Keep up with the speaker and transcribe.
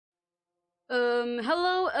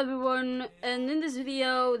Hello everyone, and in this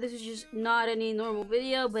video, this is just not any normal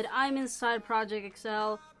video, but I'm inside Project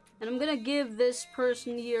Excel, and I'm gonna give this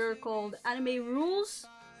person here called Anime Rules.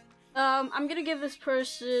 I'm gonna give this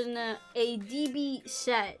person a DB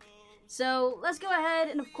set. So let's go ahead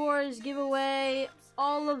and of course give away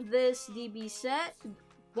all of this DB set,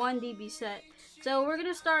 one DB set. So we're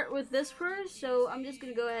gonna start with this first, so I'm just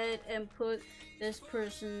gonna go ahead and put this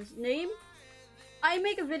person's name. I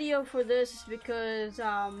make a video for this because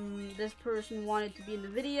this person wanted to be in the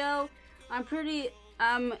video. I'm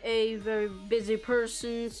a very busy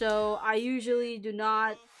person, so I usually do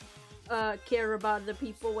not care about the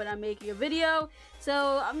people when I'm making a video.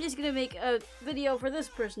 So I'm just gonna make a video for this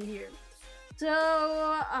person here. So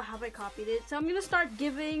have I copied it? So I'm gonna start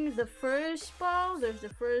giving the first ball. There's the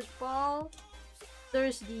first ball.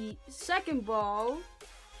 There's the second ball.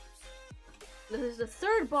 There's the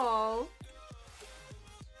third ball.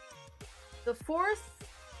 The fourth,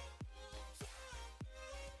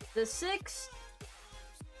 the sixth,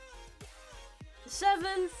 the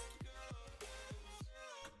seventh,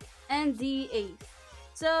 and the eighth.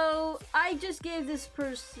 So I just gave this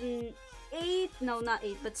person 7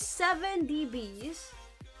 DBs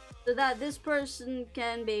so that this person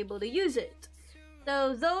can be able to use it.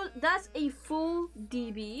 So that's a full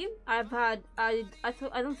DB. I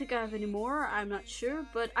don't think I have any more. I'm not sure,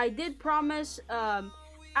 but I did promise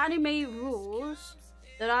Anime Rules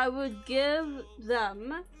that I would give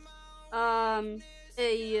them a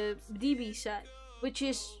DB set, which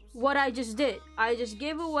is what I just did. I just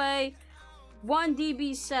gave away one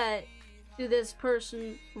DB set to this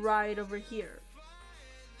person right over here.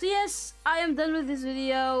 So yes, I am done with this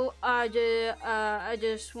video. I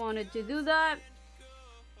just wanted to do that.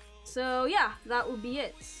 So yeah, that would be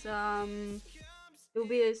it. It will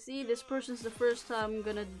be see, this person's the first time I'm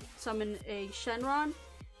gonna summon a Shenron.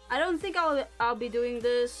 I don't think I'll be doing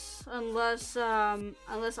this unless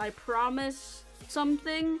I promise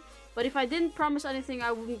something. But if I didn't promise anything,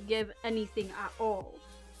 I wouldn't give anything at all.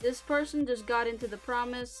 This person just got into the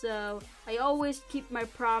promise, so I always keep my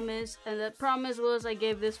promise, and that promise was I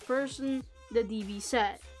gave this person the DB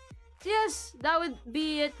set. So yes, that would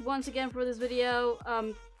be it once again for this video.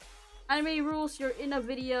 Anime Rules, you're in a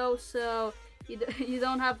video, so you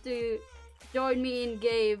don't have to join me in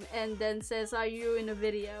game and then says, are you in a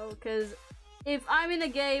video? Because if I'm in a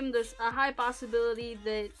game, there's a high possibility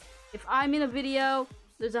that if I'm in a video,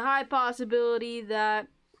 there's a high possibility that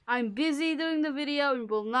I'm busy doing the video and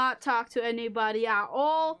will not talk to anybody at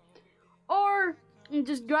all, or I'm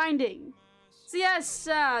just grinding. So yes,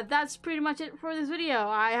 that's pretty much it for this video.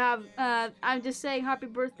 I'm just saying happy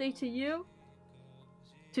birthday to you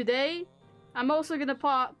today. I'm also gonna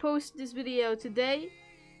post this video today.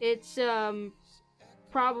 It's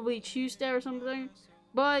probably Tuesday or something.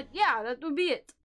 But yeah, that would be it.